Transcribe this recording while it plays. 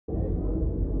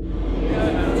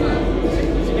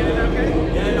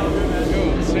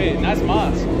Nice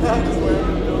mask. Just wearing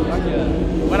it. Fuck yeah.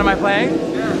 When am I playing?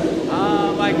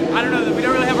 Yeah. Like, I don't know, we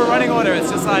don't really have a running order.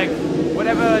 It's just like,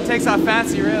 whatever takes our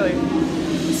fancy, really.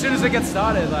 As soon as it gets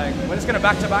started, like, we're just gonna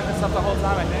back-to-back and stuff the whole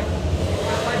time, I think.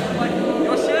 Like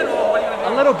your shit, or what are you gonna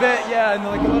do? A little bit, yeah, and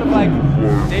like a lot of like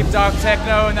deep dark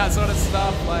techno and that sort of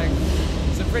stuff. Like,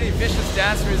 some pretty vicious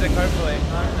dance music, hopefully.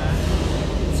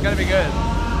 Okay. It's gonna be good.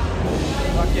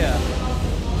 Fuck yeah.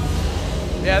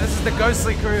 Yeah, this is the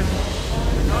Ghostly Crew.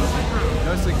 Ghostly Crew.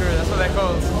 Ghostly Crew, that's what they're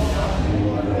called.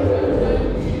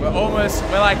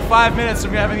 We're like 5 minutes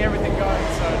from having everything going,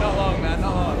 so not long, man,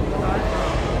 not long.